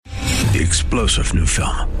The explosive new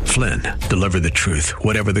film, Flynn, Deliver the Truth,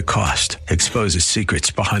 Whatever the Cost, exposes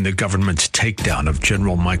secrets behind the government's takedown of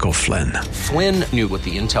General Michael Flynn. Flynn knew what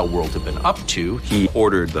the intel world had been up to. He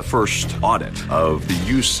ordered the first audit of the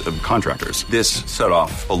use of contractors. This set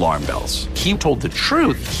off alarm bells. He told the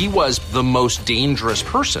truth. He was the most dangerous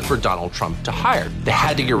person for Donald Trump to hire. They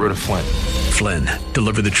had to get rid of Flynn. Flynn,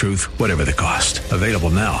 Deliver the Truth, Whatever the Cost. Available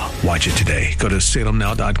now. Watch it today. Go to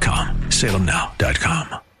salemnow.com.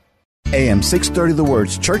 salemnow.com. AM 630 The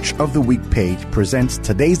Word's Church of the Week page presents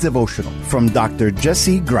today's devotional from Dr.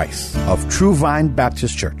 Jesse Grice of True Vine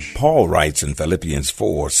Baptist Church. Paul writes in Philippians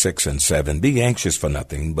 4:6-7, Be anxious for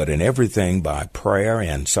nothing, but in everything by prayer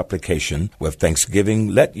and supplication with thanksgiving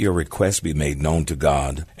let your requests be made known to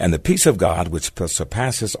God. And the peace of God, which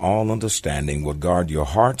surpasses all understanding, will guard your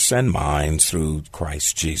hearts and minds through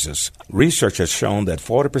Christ Jesus. Research has shown that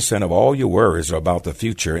 40% of all your worries are about the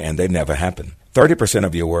future, and they never happen. 30%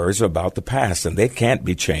 of your worries are about the past, and they can't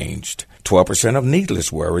be changed. 12% of needless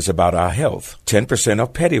worries about our health. 10%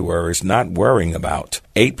 of petty worries not worrying about.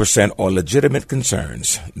 8% are legitimate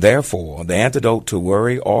concerns. Therefore, the antidote to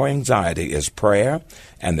worry or anxiety is prayer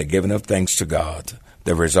and the giving of thanks to God.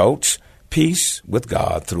 The results? Peace with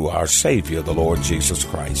God through our Savior, the Lord Jesus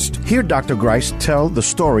Christ. Hear Dr. Grice tell the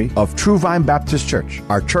story of True Vine Baptist Church,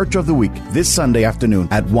 our Church of the Week, this Sunday afternoon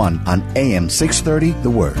at 1 on AM 630 The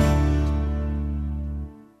Word.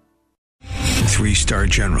 Three-star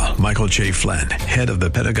General Michael J. Flynn, head of the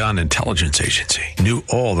Pentagon Intelligence Agency, knew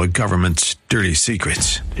all the government's dirty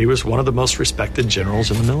secrets. He was one of the most respected generals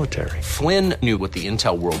in the military. Flynn knew what the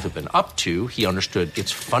intel world had been up to. He understood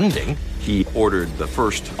its funding. He ordered the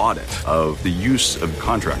first audit of the use of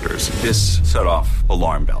contractors. This set off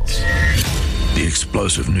alarm bells. The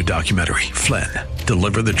explosive new documentary, Flynn,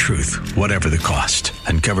 Deliver the Truth, Whatever the Cost,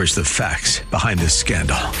 uncovers the facts behind this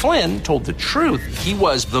scandal. Flynn told the truth. He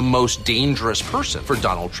was the most dangerous person for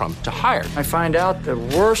Donald Trump to hire. I find out the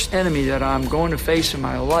worst enemy that I'm going to face in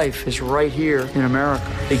my life is right here in America.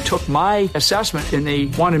 They took my assessment and they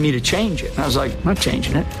wanted me to change it. And I was like, I'm not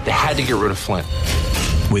changing it. They had to get rid of Flynn.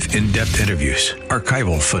 With in-depth interviews,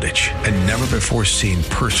 archival footage, and never-before-seen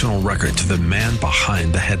personal records of the man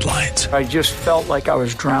behind the headlines. I just felt like I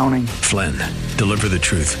was drowning. Flynn, Deliver the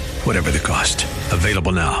Truth, Whatever the Cost.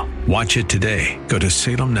 Available now. Watch it today. Go to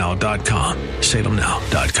salemnow.com.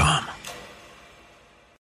 salemnow.com.